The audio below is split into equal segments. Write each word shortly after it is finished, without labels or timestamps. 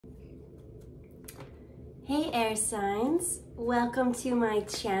Hey air signs, welcome to my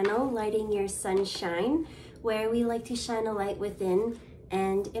channel, Lighting Your Sunshine, where we like to shine a light within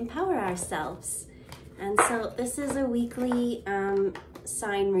and empower ourselves. And so this is a weekly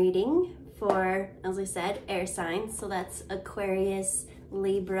sign reading for, as I said, air signs. So that's Aquarius,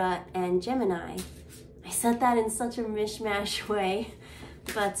 Libra, and Gemini. I said that in such a mishmash way,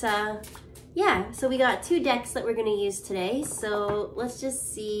 but yeah, so we got two decks that we're going to use today. So let's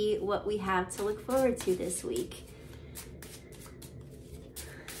just see what we have to look forward to this week.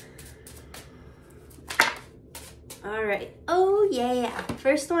 All right. Oh yeah.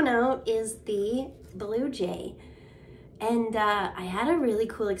 First one out is the Blue Jay. And I had a really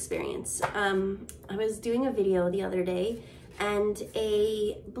cool experience. I was doing a video the other day and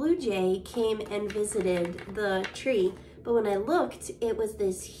a blue jay came and visited the tree. But when I looked, it was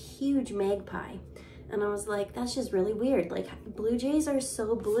this huge magpie. And I was like, that's just really weird. Like, blue jays are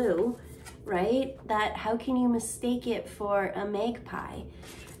so blue, right? That how can you mistake it for a magpie?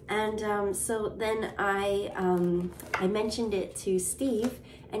 And so then I mentioned it to Steve,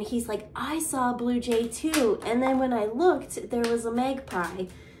 and he's like, I saw a blue jay too. And then when I looked, there was a magpie.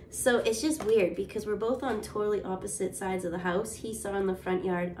 So it's just weird because we're both on totally opposite sides of the house. He saw in the front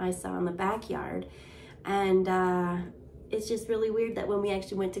yard, I saw in the backyard. And it's just really weird that when we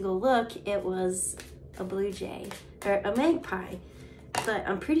actually went to go look, it was a blue jay, or a magpie. But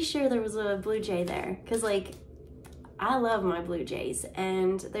I'm pretty sure there was a blue jay there, because like, I love my blue jays,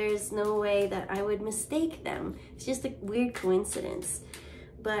 and there's no way that I would mistake them. It's just a weird coincidence.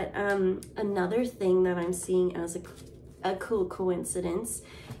 But another thing that I'm seeing as a cool coincidence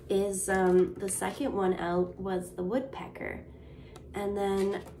is the second one out was the woodpecker. And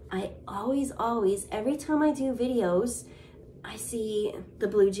then I always, every time I do videos, I see the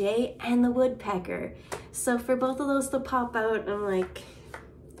blue jay and the woodpecker. So for both of those to pop out, I'm like,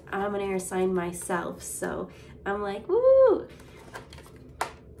 I'm an air sign myself. So I'm like, woo!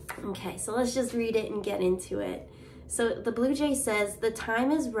 Okay, so let's just read it and get into it. So the blue jay says, the time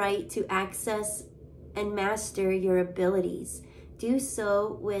is right to access and master your abilities. Do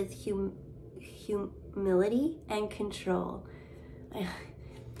so with humility and control.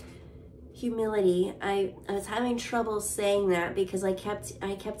 Humility. I was having trouble saying that because I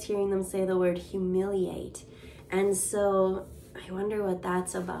kept hearing them say the word humiliate. And so I wonder what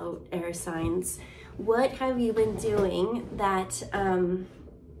that's about, air signs. What have you been doing that that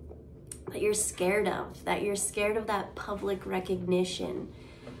you're scared of? That you're scared of that public recognition,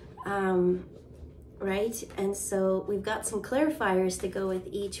 right? And so we've got some clarifiers to go with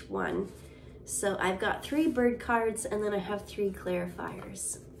each one. So I've got 3 bird cards and then I have 3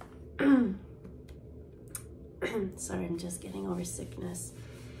 clarifiers. Sorry, I'm just getting over sickness.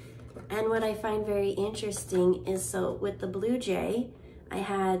 And what I find very interesting is, so with the blue jay, I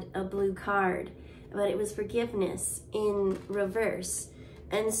had a blue card, but it was forgiveness in reverse.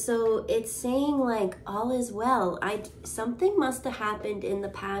 And so it's saying like all is well. Something must have happened in the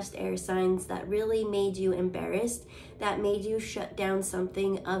past, air signs, that really made you embarrassed, that made you shut down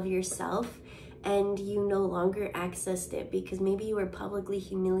something of yourself, and you no longer accessed it because maybe you were publicly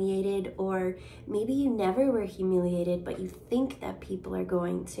humiliated, or maybe you never were humiliated, but you think that people are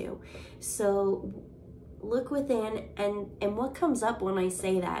going to. So look within, and what comes up when I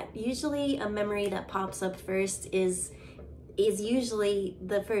say that? Usually a memory that pops up first is usually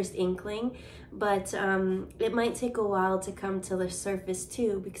the first inkling, but it might take a while to come to the surface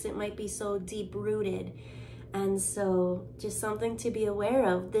too, because it might be so deep rooted. And so just something to be aware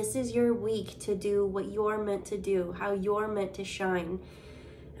of. This is your week to do what you're meant to do, how you're meant to shine.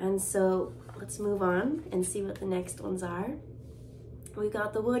 And so let's move on and see what the next ones are. We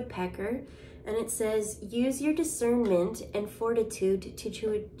got the woodpecker, and it says, use your discernment and fortitude to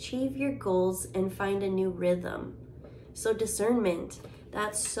achieve your goals and find a new rhythm. So discernment,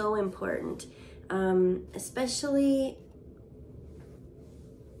 that's so important, especially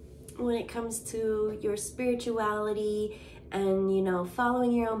when it comes to your spirituality and, you know,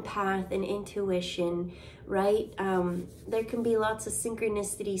 following your own path and intuition, right? There can be lots of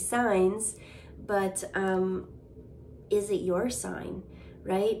synchronicity signs, but is it your sign,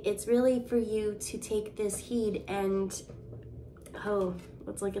 right? It's really for you to take this heed and, oh,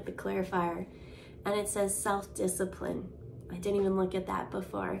 let's look at the clarifier. And it says self-discipline. I didn't even look at that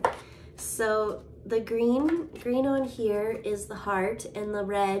before. So the green on here is the heart, and the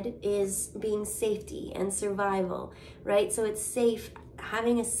red is being safety and survival, right? So it's safe,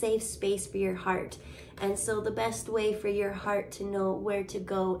 having a safe space for your heart. And so the best way for your heart to know where to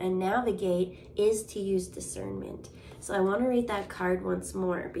go and navigate is to use discernment. So I want to read that card once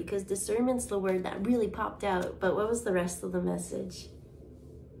more, because discernment's the word that really popped out. But what was the rest of the message?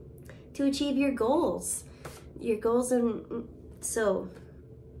 To achieve your goals. your goals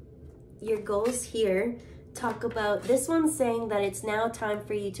your goals here talk about, this one's saying that it's now time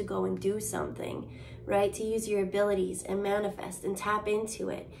for you to go and do something, right? To use your abilities and manifest and tap into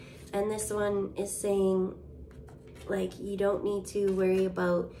it. And this one is saying, like, you don't need to worry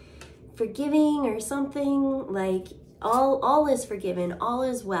about forgiving or something, like all is forgiven, all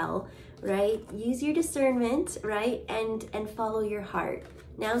is well, right? Use your discernment, right? And follow your heart.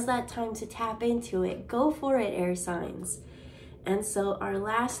 Now's that time to tap into it. Go for it, air signs. And so our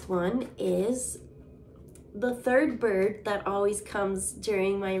last one is the third bird that always comes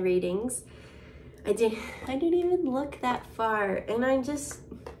during my readings. I didn't even look that far, and I'm just,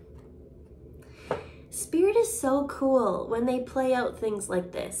 Spirit is so cool when they play out things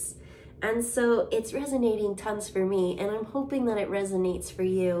like this. And so it's resonating tons for me, and I'm hoping that it resonates for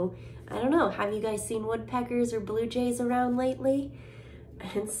you. I don't know, have you guys seen woodpeckers or blue jays around lately?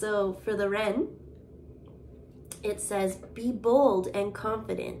 And so for the wren, it says, be bold and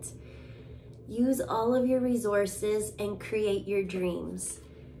confident. Use all of your resources and create your dreams.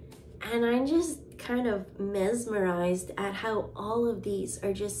 And I'm just kind of mesmerized at how all of these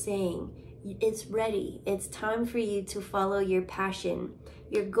are just saying, it's ready. It's time for you to follow your passion,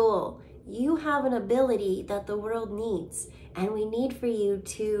 your goal. You have an ability that the world needs, and we need for you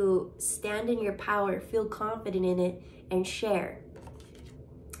to stand in your power, feel confident in it, and share.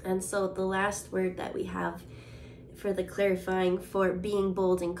 And so the last word that we have for the clarifying for being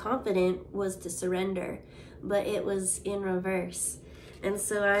bold and confident was to surrender, but it was in reverse. And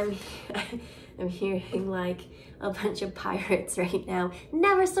so I'm hearing like a bunch of pirates right now,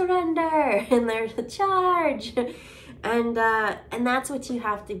 never surrender, and there's a charge. And that's what you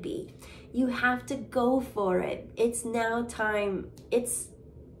have to be. You have to go for it. It's now time. It's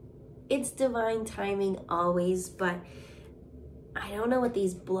divine timing always, but I don't know what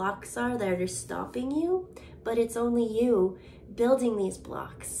these blocks are that are stopping you, but it's only you building these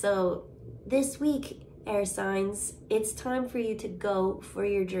blocks. So this week, air signs, it's time for you to go for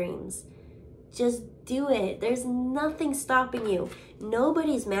your dreams. Just do it. There's nothing stopping you.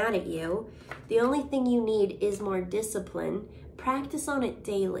 Nobody's mad at you. The only thing you need is more discipline. Practice on it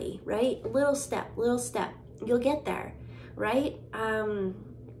daily, right? Little step, little step. You'll get there, right?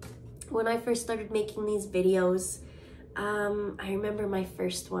 When I first started making these videos, I remember my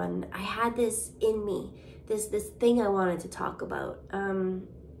first one. I had this in me, this thing I wanted to talk about.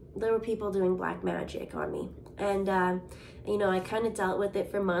 There were people doing black magic on me, and you know, I kind of dealt with it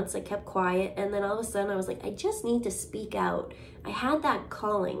for months. I kept quiet, and then all of a sudden I was like, I just need to speak out. I had that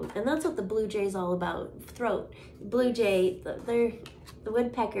calling, and that's what the blue jay is all about. Throat, blue jay, they're the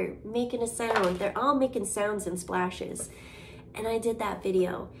woodpecker making a sound. They're all making sounds and splashes, and I did that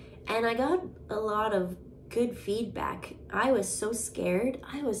video, and I got a lot of good feedback. I was so scared.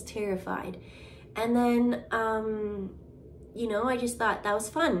 I was terrified. And then, you know, I just thought that was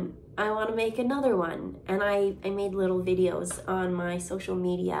fun. I want to make another one. And I made little videos on my social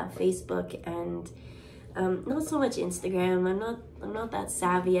media, Facebook, and not so much Instagram. I'm not that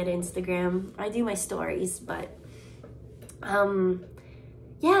savvy at Instagram. I do my stories, but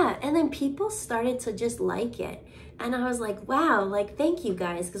yeah. And then people started to just like it. And I was like, wow, like, thank you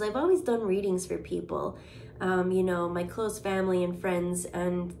guys. Because I've always done readings for people, you know, my close family and friends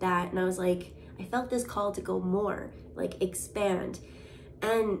and that. And I was like, I felt this call to go more, like expand.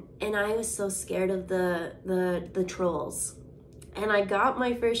 And I was so scared of the trolls. And I got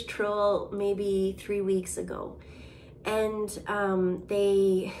my first troll maybe 3 weeks ago. And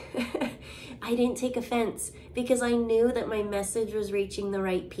they, I didn't take offense because I knew that my message was reaching the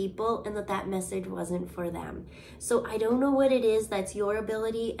right people and that message wasn't for them. So I don't know what it is that's your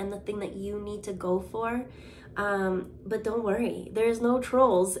ability and the thing that you need to go for. But don't worry, there's no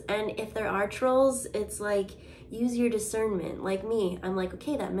trolls. And if there are trolls, it's like, use your discernment. Like me, I'm like,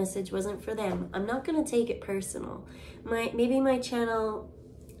 okay, that message wasn't for them. I'm not gonna take it personal. Maybe my channel,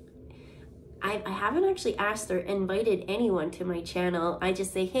 I haven't actually asked or invited anyone to my channel. I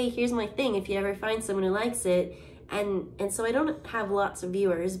just say, hey, here's my thing. If you ever find someone who likes it, and so I don't have lots of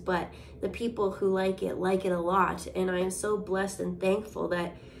viewers, but the people who like it a lot. And I am so blessed and thankful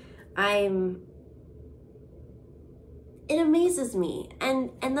that it amazes me.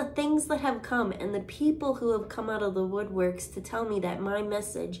 And the things that have come and the people who have come out of the woodworks to tell me that my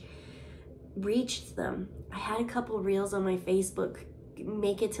message reached them. I had a couple reels on my Facebook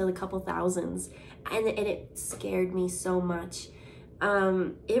make it to a couple thousands, and it scared me so much.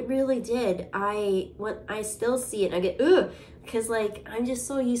 It really did. I still see it and I get ugh, because like I'm just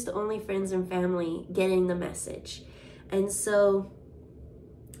so used to only friends and family getting the message. And so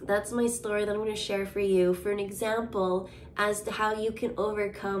that's my story that I'm going to share for you for an example as to how you can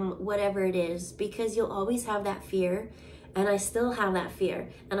overcome whatever it is, because you'll always have that fear, and I still have that fear,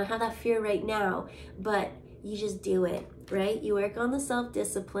 and I have that fear right now, but you just do it, right? You work on the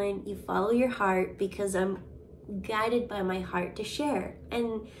self-discipline, you follow your heart, because I'm guided by my heart to share,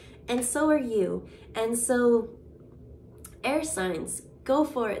 and so are you. And so air signs, go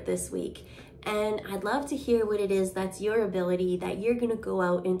for it this week. And I'd love to hear what it is that's your ability that you're going to go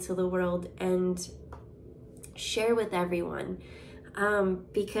out into the world and share with everyone.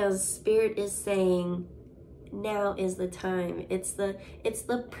 Because Spirit is saying, now is the time. It's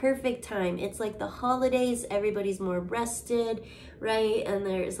the perfect time. It's like the holidays, everybody's more rested, right? And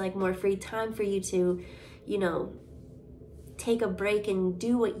there's like more free time for you to, you know, take a break and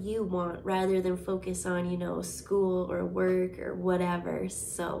do what you want rather than focus on, you know, school or work or whatever.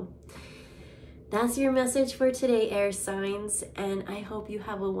 So that's your message for today, air signs, and I hope you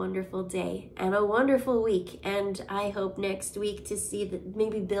have a wonderful day and a wonderful week, and I hope next week to see that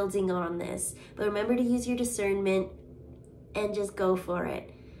maybe building on this. But remember to use your discernment and just go for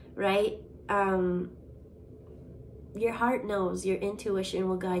it, right? Your heart knows, your intuition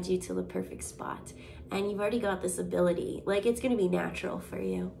will guide you to the perfect spot, and you've already got this ability. Like, it's going to be natural for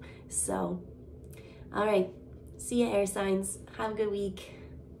you. So, all right, see ya, air signs. Have a good week.